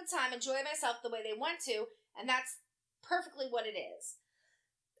have a good time, enjoy myself the way they want to, and that's perfectly what it is.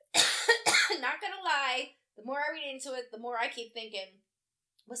 Not gonna lie, the more I read into it, the more I keep thinking,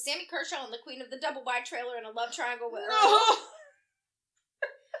 was Sammy Kershaw and the queen of the double wide trailer in a love triangle with Earl?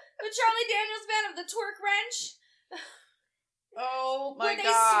 The Charlie Daniels band of the Twerk Wrench? Oh my God. Were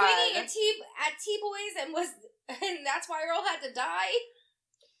they swinging at T-Boys and that's why Earl had to die?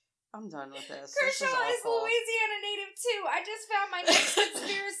 I'm done with this. Kershaw this is Louisiana native too. I just found my next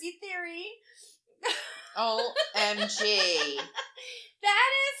conspiracy theory. OMG.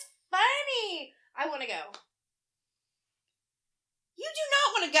 That is funny. I want to go. You do not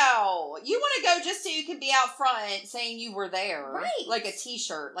want to go. You want to go just so you can be out front saying you were there. Right. Like a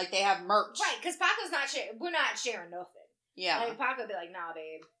t-shirt. Like they have merch. Right, because Paco's not we're not sharing nothing. Yeah. Like, Paco would be like, nah,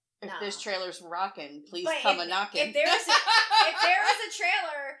 babe. If nah. this trailer's rocking, please But come a knocking. If there was a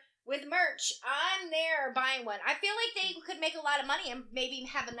trailer with merch, I'm there buying one. I feel like they could make a lot of money and maybe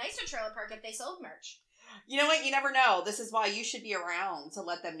have a nicer trailer park if they sold merch. You know what? You never know. This is why you should be around to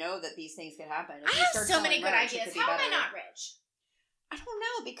let them know that these things could happen. If I you have start so selling many good merch, ideas. it could be How am I better. not rich? I don't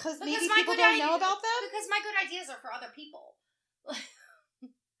know, because Because maybe my people good don't idea- know about them. Because my good ideas are for other people.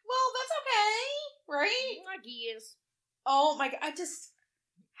 Well, that's okay, right? I guess. Oh my god!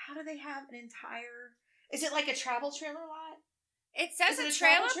 How do they have an entire? Is it like a travel trailer lot? It says Is it a a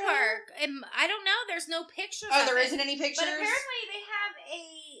trailer travel park. And I don't know. There's no pictures. Oh, of there it. isn't any pictures. But apparently they have a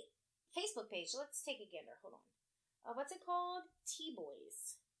Facebook page. Let's take a gander. Hold on. What's it called?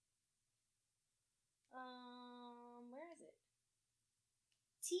 T-Boys. Where is it?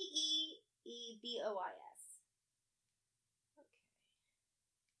 TEEBOIS. Okay.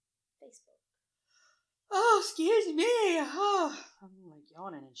 Facebook. Oh, excuse me. Oh, I'm like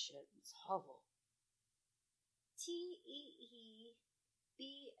yawning and shit. It's awful. TEEBOI.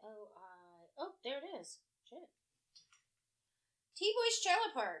 Oh, there it is. Shit. T-Boys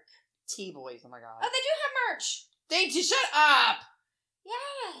Trailer Park. T-Boys. Oh my god. Oh, they do have merch. They shut up.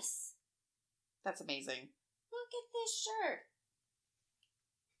 Yes. That's amazing. Look at this shirt.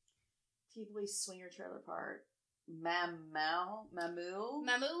 T-Boys Swinger Trailer Park. Mamu,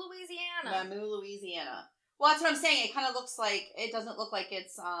 Louisiana. Mamu, Louisiana. Well, that's what I'm saying. It kind of looks like, it doesn't look like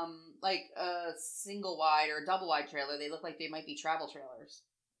it's like a single wide or a double wide trailer. They look like they might be travel trailers.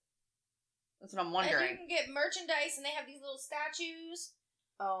 That's what I'm wondering. And you can get merchandise, and they have these little statues.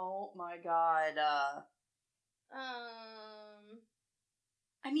 Oh my god.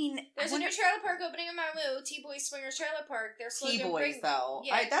 I mean, There's a new trailer park opening in Mamu. T-Boys Swingers Trailer Park. Their slogan, T-Boys though.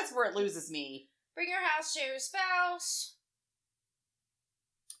 Yeah. That's where it loses me. Bring your house, share your spouse.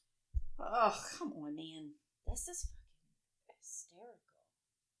 Oh, come on, man. This is fucking hysterical.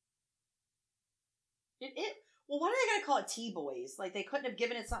 Well, why do they gotta call it T-Boys? Like, they couldn't have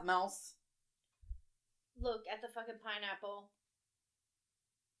given it something else? Look at the fucking pineapple.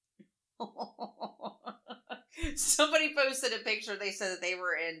 Somebody posted a picture. They said that they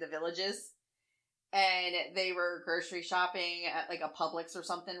were in the Villages and they were grocery shopping at like a Publix or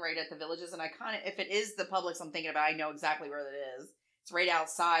something right at the Villages. And I kind of, if it is the Publix I'm thinking about, I know exactly where that is. It's right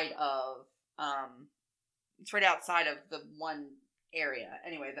outside of the one area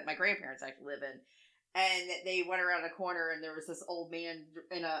anyway that my grandparents actually live in. And they went around a corner, and there was this old man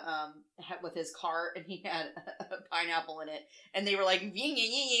in a with his cart, and he had a pineapple in it. And they were like, ying, ying,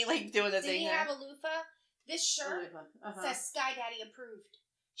 ying, ying, like doing the Did thing. he there. have a loofah? This shirt Uh-huh. says Sky Daddy approved.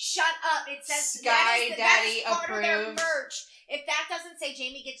 Shut up! It says Sky that is Daddy part of their approved. merch. If that doesn't say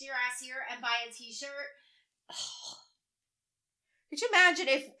Jamie, get your ass here and buy a T-shirt. Could you imagine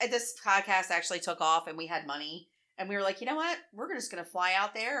if this podcast actually took off and we had money and we were like, you know what? We're just going to fly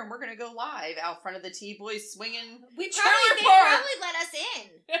out there and we're going to go live out front of the T-Boys swinging. They trailer probably park. let us in.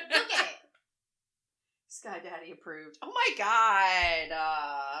 Look at it. Sky Daddy approved. Oh my god.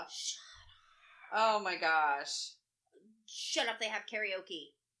 Oh my gosh. Shut up! They have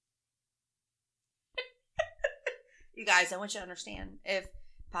karaoke. You guys, I want you to understand. If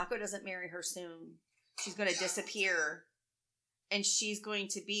Paco doesn't marry her soon, she's going to disappear. And she's going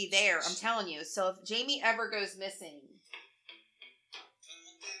to be there. I'm telling you. So if Jamie ever goes missing.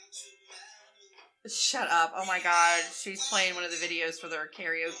 Shut up. Oh my god. She's playing one of the videos for their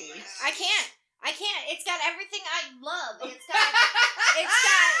karaoke. I can't. It's got everything I love. It's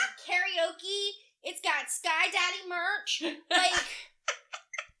got karaoke. It's got Sky Daddy merch. Like.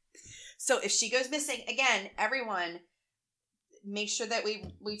 So if she goes missing, again, everyone, make sure that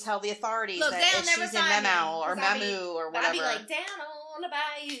we tell the authorities Look, that they'll if never she's in find me, Memo or 'cause I'll be- Mamu or whatever. I'd be like, down on the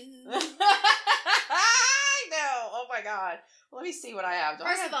bayou. I know. Oh my god. Let me see what I have. Do I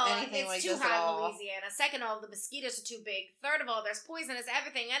First have of all, anything it's like too this at hot in all? Louisiana. Second of all, the mosquitoes are too big. Third of all, there's poisonous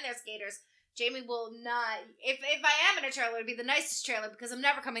everything and there's gators. Jamie will not. If I am in a trailer, it'd be the nicest trailer because I'm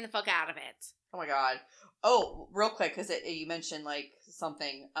never coming the fuck out of it. Oh my god. Oh, real quick, because you mentioned like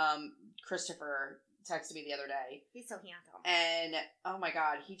something. Christopher texted me the other day. He's so handsome. And oh my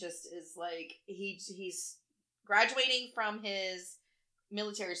god, he just is like he's graduating from his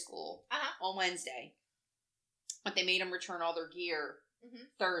military school on Wednesday, but they made him return all their gear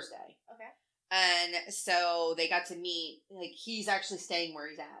Thursday. Okay. And so they got to meet. Like he's actually staying where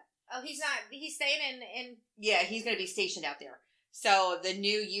he's at. Oh, he's not. He's staying in. Yeah, he's going to be stationed out there. So the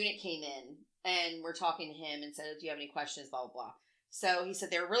new unit came in, and we're talking to him and said, "Do you have any questions?" Blah blah blah. So he said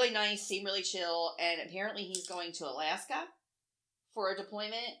they're really nice, seem really chill, and apparently he's going to Alaska for a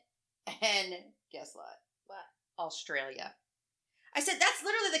deployment, and guess what? What? Australia. I said, that's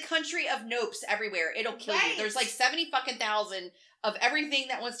literally the country of nopes everywhere. It'll kill you. Right. There's like 70,000 of everything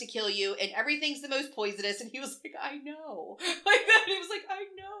that wants to kill you, and everything's the most poisonous. And he was like, I know. Like that. He was like, I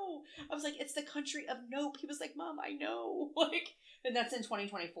know. I was like, it's the country of nope. He was like, Mom, I know. Like, and that's in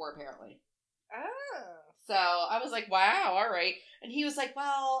 2024, apparently. Oh. So I was like, wow, all right. And he was like,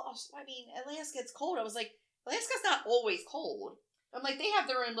 well, I mean, Alaska, it's cold. I was like, Alaska's not always cold. I'm like, they have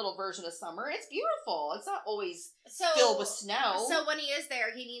their own little version of summer. It's beautiful. It's not always filled with snow. So when he is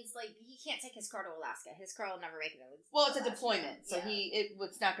there, he needs, like, he can't take his car to Alaska. His car will never make it. Well, it's a deployment, so yeah.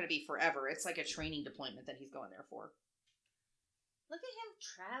 it's not going to be forever. It's like a training deployment that he's going there for. Look at him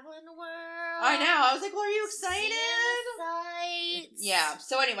traveling the world. I know. I was like, well, are you excited? Sights. Yeah.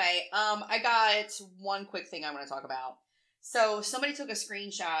 So anyway, I got one quick thing I want to talk about. So somebody took a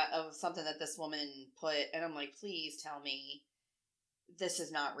screenshot of something that this woman put, and I'm like, please tell me this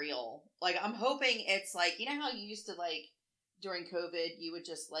is not real. Like, I'm hoping it's like, you know how you used to, like, during COVID, you would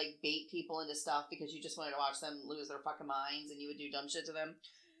just, like, bait people into stuff because you just wanted to watch them lose their fucking minds, and you would do dumb shit to them?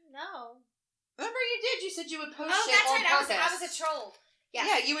 No. Remember you did? You said you would post shit that's on right. purpose. I was a troll. Yes.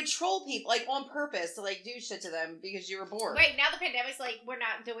 Yeah, you would troll people, like, on purpose to, like, do shit to them because you were bored. Wait, now the pandemic's like, we're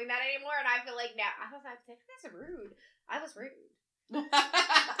not doing that anymore, and I feel like now, I was like, that's rude. I was rude. I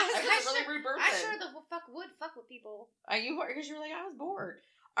was a really rude person. I sure the fuck would fuck with people. You were, because you were like, I was bored.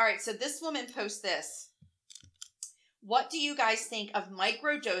 All right, so this woman posts this. What do you guys think of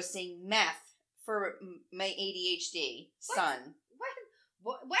microdosing meth for my ADHD son?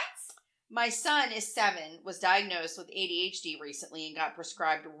 What? My son is 7, was diagnosed with ADHD recently and got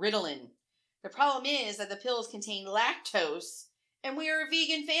prescribed Ritalin. The problem is that the pills contain lactose, and we are a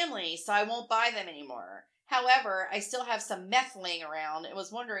vegan family, so I won't buy them anymore. However, I still have some meth laying around and was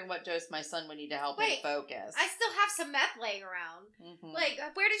wondering what dose my son would need to help him focus. I still have some meth laying around. Mm-hmm. Like,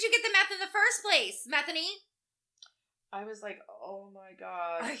 where did you get the meth in the first place? Methany? I was like, oh my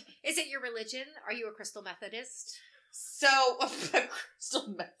God. Is it your religion? Are you a crystal Methodist? So, a crystal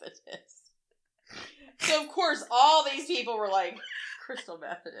Methodist. So, of course, all these people were like, crystal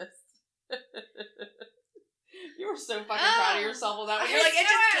Methodist. You were so fucking proud of yourself with that one. You're like, it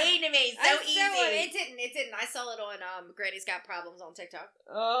just came to me so easy. It didn't. I saw it on Granny's Got Problems on TikTok.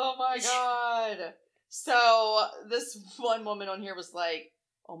 Oh my God. So this one woman on here was like,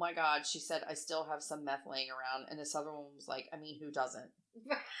 oh my God, she said, I still have some meth laying around. And this other one was like, I mean, who doesn't?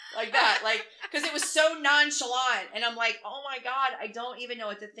 Like that. Like, because it was so nonchalant. And I'm like, oh my God, I don't even know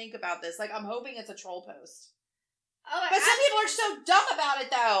what to think about this. Like, I'm hoping it's a troll post. Oh, but some people are so dumb about it,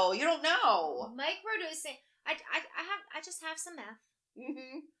 though. You don't know. Microdosing. I just have some meth.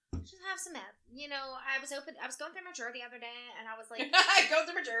 Mm-hmm. Just have some meth. You know, I was going through my drawer the other day, and I was like, go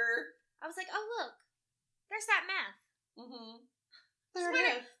through my drawer. I was like, oh look, there's that meth. Mm-hmm. There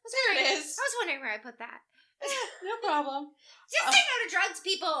it is. I was wondering where I put that. No problem. Just say no to drugs,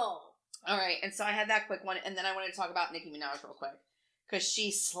 people. All right, and so I had that quick one, and then I wanted to talk about Nicki Minaj real quick. Because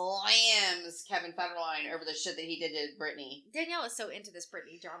she slams Kevin Federline over the shit that he did to Britney. Danielle is so into this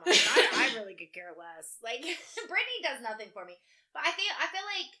Britney drama. I really could care less. Like, Britney does nothing for me. But I feel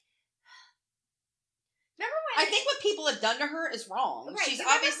like... Remember when... I think what people have done to her is wrong. Right, She's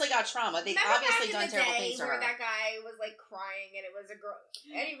obviously got trauma. They've obviously done terrible things to her. Where that guy was, like, crying, and it was a girl...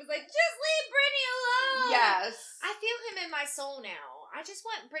 And he was like, just leave Britney alone! Yes. I feel him in my soul now. I just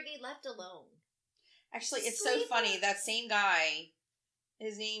want Britney left alone. Actually, it's so funny. That same guy...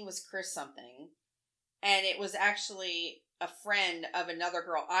 His name was Chris something. And it was actually a friend of another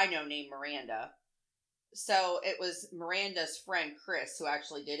girl I know named Miranda. So it was Miranda's friend, Chris, who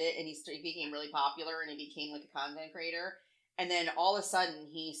actually did it. And he became really popular and he became like a content creator. And then all of a sudden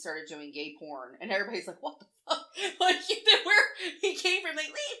he started doing gay porn. And everybody's like, what the fuck? Like, where he came from, like,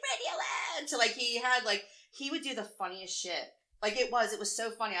 leave Britney alone. To like, he had like, he would do the funniest shit. Like it was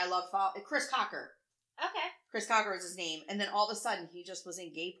so funny. I love Chris Cocker. Okay. Chris Cocker was his name. And then all of a sudden, he just was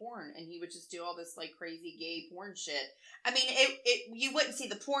in gay porn. And he would just do all this, like, crazy gay porn shit. I mean, you wouldn't see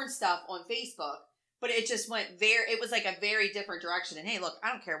the porn stuff on Facebook. But it just went it was, like, a very different direction. And, hey, look, I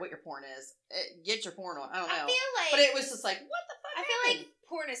don't care what your porn is. Get your porn on. I don't know. I feel like... But it was just like, what the fuck feel like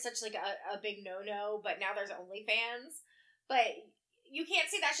porn is such, like, a big no-no. But now there's OnlyFans. But you can't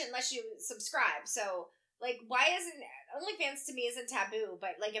see that shit unless you subscribe. So... Like, why isn't... OnlyFans to me isn't taboo,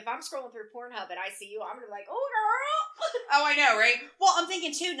 but, like, if I'm scrolling through Pornhub and I see you, I'm gonna be like, oh, girl! Oh, I know, right? Well, I'm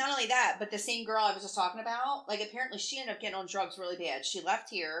thinking, too, not only that, but the same girl I was just talking about, like, apparently she ended up getting on drugs really bad. She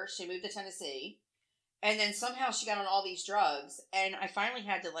left here, she moved to Tennessee, and then somehow she got on all these drugs, and I finally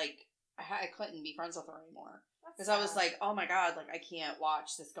had to, like... I couldn't be friends with her anymore. Because I was like, oh my God, like, I can't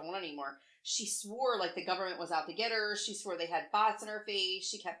watch this go on anymore. She swore, like, the government was out to get her. She swore they had bots in her face.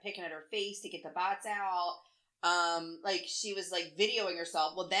 She kept picking at her face to get the bots out. Like, she was, like, videoing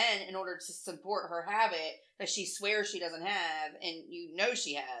herself. Well, then, in order to support her habit that she swears she doesn't have, and you know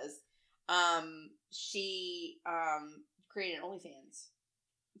she has, she created OnlyFans.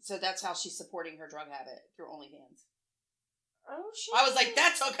 So that's how she's supporting her drug habit, through OnlyFans. Oh, shit. I was like,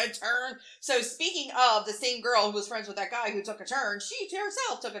 that took a turn. So speaking of the same girl who was friends with that guy who took a turn, she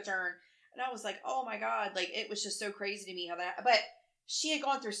herself took a turn. And I was like, oh my God, like, it was just so crazy to me how that, but she had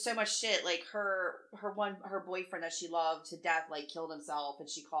gone through so much shit. Like, her boyfriend that she loved to death, like, killed himself, and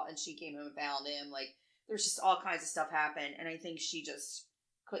she came home and found him. Like, there's just all kinds of stuff happened, and I think she just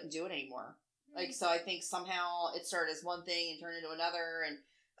couldn't do it anymore. Like, so I think somehow it started as one thing and turned into another, and,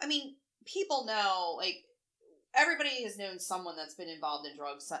 I mean, people know, like, everybody has known someone that's been involved in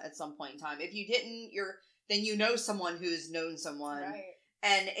drugs at some point in time. If you didn't, then you know someone who's known someone. Right.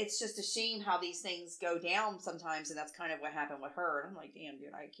 And it's just a shame how these things go down sometimes, and that's kind of what happened with her. And I'm like, damn,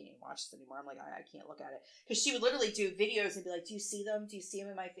 dude, I can't even watch this anymore. I'm like, I can't look at it. Because she would literally do videos and be like, do you see them? Do you see them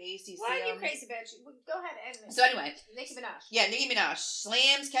in my face? Do you see them? Why are you crazy, bitch? Go ahead and... So anyway. Nicki Minaj. Yeah, Nicki Minaj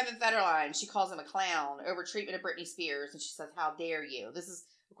slams Kevin Federline. She calls him a clown over treatment of Britney Spears. And she says, how dare you? This is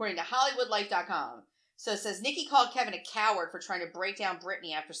according to HollywoodLife.com. So it says, Nicki called Kevin a coward for trying to break down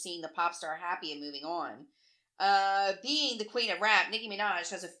Britney after seeing the pop star happy and moving on. Being the queen of rap, Nicki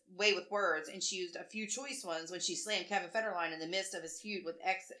Minaj has a way with words, and she used a few choice ones when she slammed Kevin Federline in the midst of his feud with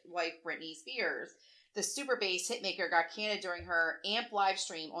ex-wife Britney Spears. The super bass hitmaker got candid during her AMP live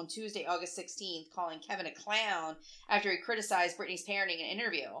stream on Tuesday, August 16th, calling Kevin a clown after he criticized Britney's parenting in an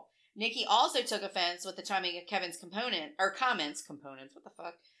interview. Nicki also took offense with the timing of Kevin's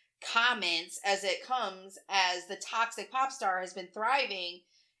comments as it comes as the toxic pop star has been thriving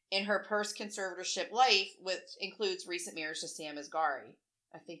in her post-conservatorship life, which includes recent marriage to Sam Asghari.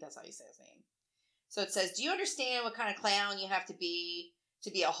 I think that's how you say his name. So it says, do you understand what kind of clown you have to be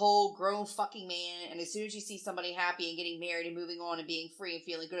a whole grown fucking man, and as soon as you see somebody happy and getting married and moving on and being free and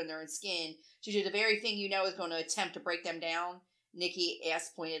feeling good in their own skin, to do the very thing you know is going to attempt to break them down? Nicki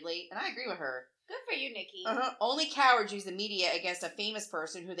asked pointedly, and I agree with her. Good for you, Nicki. Only cowards use the media against a famous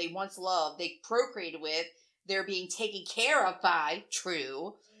person who they once loved, they procreated with, they're being taken care of by,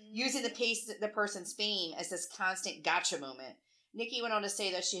 true, using the person's fame as this constant gotcha moment. Nicki went on to say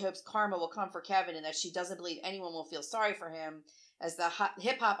that she hopes karma will come for Kevin and that she doesn't believe anyone will feel sorry for him. As the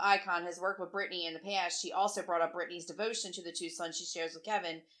hip-hop icon has worked with Britney in the past, she also brought up Britney's devotion to the two sons she shares with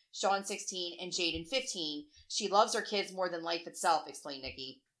Kevin, Sean 16 and Jaden 15. She loves her kids more than life itself, explained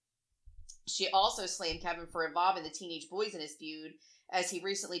Nicki. She also slammed Kevin for involving the teenage boys in his feud, as he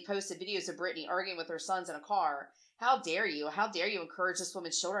recently posted videos of Britney arguing with her sons in a car. How dare you? How dare you encourage this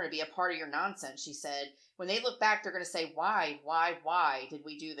woman's children to be a part of your nonsense, she said. When they look back, they're going to say, why did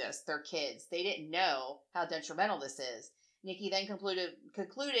we do this? They're kids. They didn't know how detrimental this is. Nicki then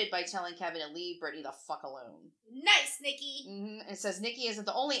concluded by telling Kevin to leave Britney the fuck alone. Nice, Nicki. It says Nicki isn't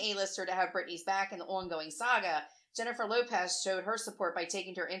the only A-lister to have Britney's back in the ongoing saga. Jennifer Lopez showed her support by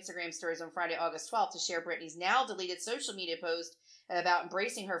taking to her Instagram stories on Friday, August 12th to share Britney's now deleted social media post about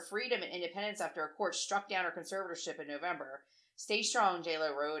embracing her freedom and independence after a court struck down her conservatorship in November. Stay strong,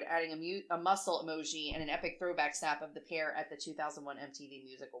 J-Lo wrote, adding a muscle emoji and an epic throwback snap of the pair at the 2001 MTV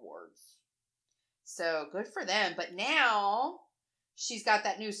Music Awards. So, good for them. But now, she's got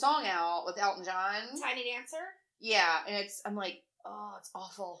that new song out with Elton John. Tiny Dancer? Yeah, and I'm like, oh, it's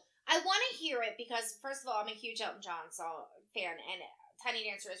awful. I want to hear it because, first of all, I'm a huge Elton John fan, and Tiny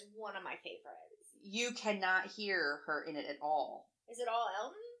Dancer is one of my favorites. You cannot hear her in it at all. Is it all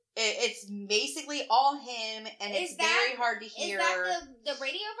Elton? It's basically all him, and it's very hard to hear. Is that the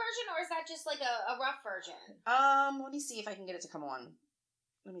radio version, or is that just like a rough version? Let me see if I can get it to come on.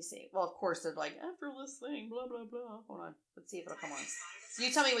 Let me see. Well, of course, they're like, effortless thing, blah, blah, blah. Hold on. Let's see if it'll come on. So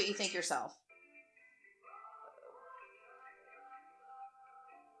you tell me what you think yourself.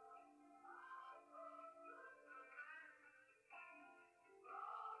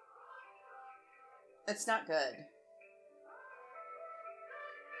 It's not good.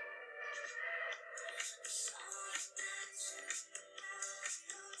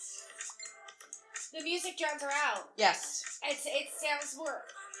 The music drowns her out. Yes. It sounds more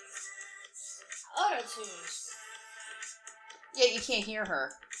auto-tuned. Yeah, you can't hear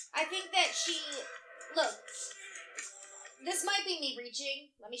her. I think that look, this might be me reaching.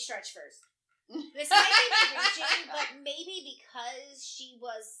 Let me stretch first. This might be me reaching, but maybe because she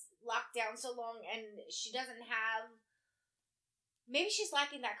was locked down so long and she doesn't have, maybe she's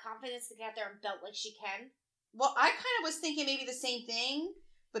lacking that confidence to get out there and belt like she can. Well, I kind of was thinking maybe the same thing,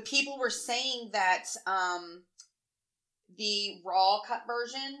 but people were saying that the raw cut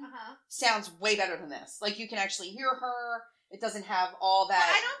version sounds way better than this. Like, you can actually hear her. It doesn't have all that.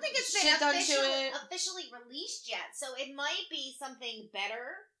 Well, I don't think it's shit done to been it. officially released yet, so it might be something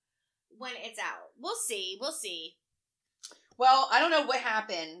better when it's out. We'll see. We'll see. Well, I don't know what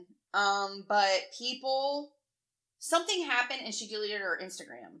happened, but something happened and she deleted her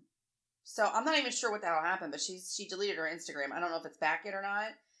Instagram. So I'm not even sure what the hell happened, but she deleted her Instagram. I don't know if it's back yet or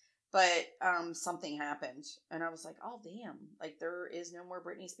not, but something happened, and I was like, oh damn, like there is no more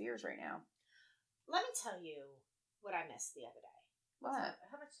Britney Spears right now. Let me tell you what I missed the other day. What?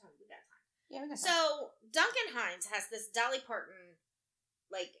 How much time we got? Time. Yeah, we got time. So Duncan Hines has this Dolly Parton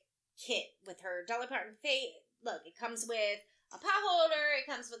like kit with her Dolly Parton face. Look, it comes with a pot holder. It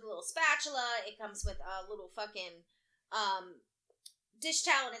comes with a little spatula. It comes with a little fucking dish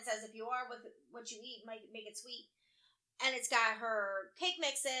towel, and it says, "If you are with what you eat, make it sweet." And it's got her cake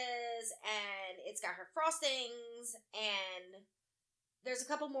mixes, and it's got her frostings, and there's a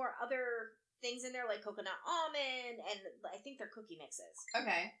couple more other things in there, like coconut almond, and I think they're cookie mixes.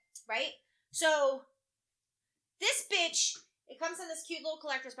 Okay. Right? So, this bitch, it comes in this cute little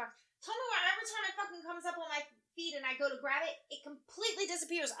collector's box. Tell me why every time it fucking comes up on my feed and I go to grab it, it completely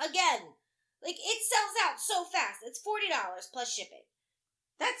disappears again. Like, it sells out so fast. It's $40 plus shipping.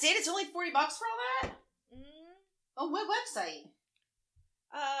 That's it? It's only $40 for all that? Mm-hmm. On what website?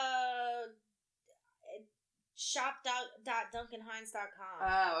 Shop.duncanhines.com.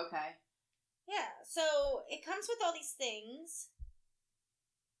 Oh, okay. Yeah, so it comes with all these things,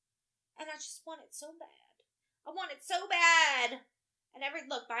 and I just want it so bad. I want it so bad. And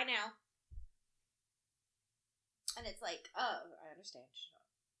look, buy now. And it's like, oh, I understand.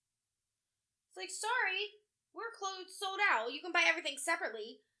 It's like, sorry, we're sold out. You can buy everything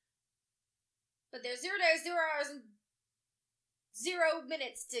separately, but there's 0 days, 0 hours, and 0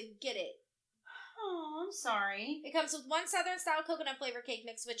 minutes to get it. Oh, I'm sorry. It comes with one Southern style coconut flavor cake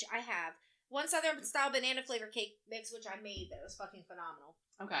mix, which I have. One Southern style banana flavor cake mix, which I made, that was fucking phenomenal.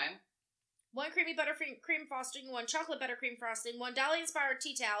 Okay. One creamy buttercream frosting, one chocolate buttercream frosting, one Dolly inspired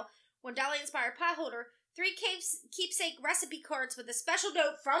tea towel, one Dolly inspired pot holder, 3 keepsake recipe cards with a special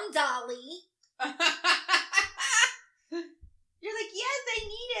note from Dolly. You're like, yes, I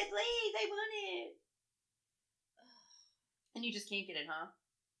need it, please, I want it. And you just can't get it, huh?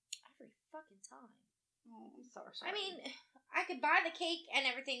 Every fucking time. Oh, I'm sorry. I mean, I could buy the cake and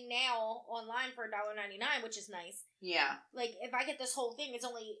everything now online for $1.99, which is nice. Yeah. Like, if I get this whole thing, it's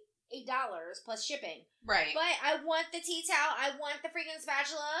only $8 plus shipping. Right. But I want the tea towel. I want the freaking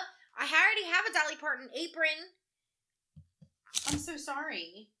spatula. I already have a Dolly Parton apron. I'm so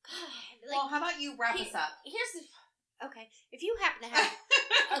sorry. God, well, how about you wrap us up? Okay. If you happen to have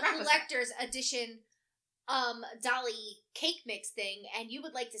a collector's edition Dolly cake mix thing and you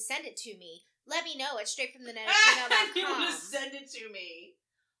would like to send it to me, let me know at straightfromthenet@gmail.com. Send it to me.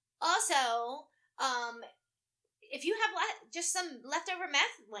 Also, if you have just some leftover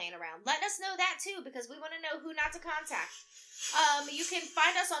meth laying around, let us know that too, because we want to know who not to contact. You can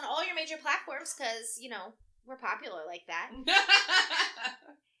find us on all your major platforms, because, we're popular like that.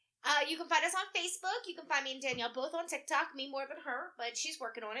 You can find us on Facebook. You can find me and Danielle both on TikTok. Me more than her, but she's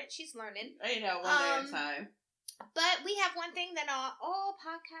working on it. She's learning. I know, one day at a time. But we have one thing that all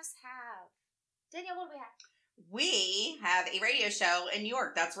podcasts have. Danielle, what do we have? We have a radio show in New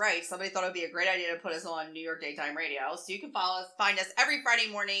York. That's right. Somebody thought it would be a great idea to put us on New York Daytime Radio. So you can find us every Friday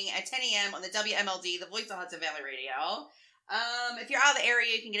morning at 10 a.m. on the WMLD, the Voice of Hudson Valley Radio. If you're out of the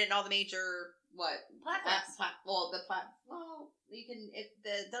area, you can get it in all the major platforms.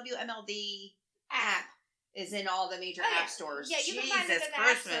 The WMLD app is in all the major app stores. Yeah, you can find it in the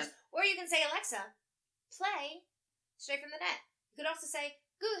app stores. Or you can say, Alexa, play Straight from the Net. You could also say,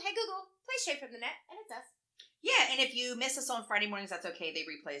 hey Google, play Straight from the Net, and it does. Yeah, and if you miss us on Friday mornings, that's okay. They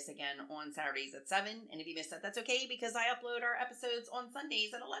replay us again on Saturdays at 7. And if you missed that, that's okay, because I upload our episodes on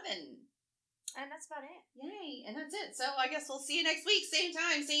Sundays at 11. And that's about it. Yay, and that's it. So I guess we'll see you next week. Same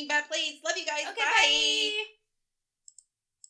time, same bad place. Love you guys. Okay, bye. bye.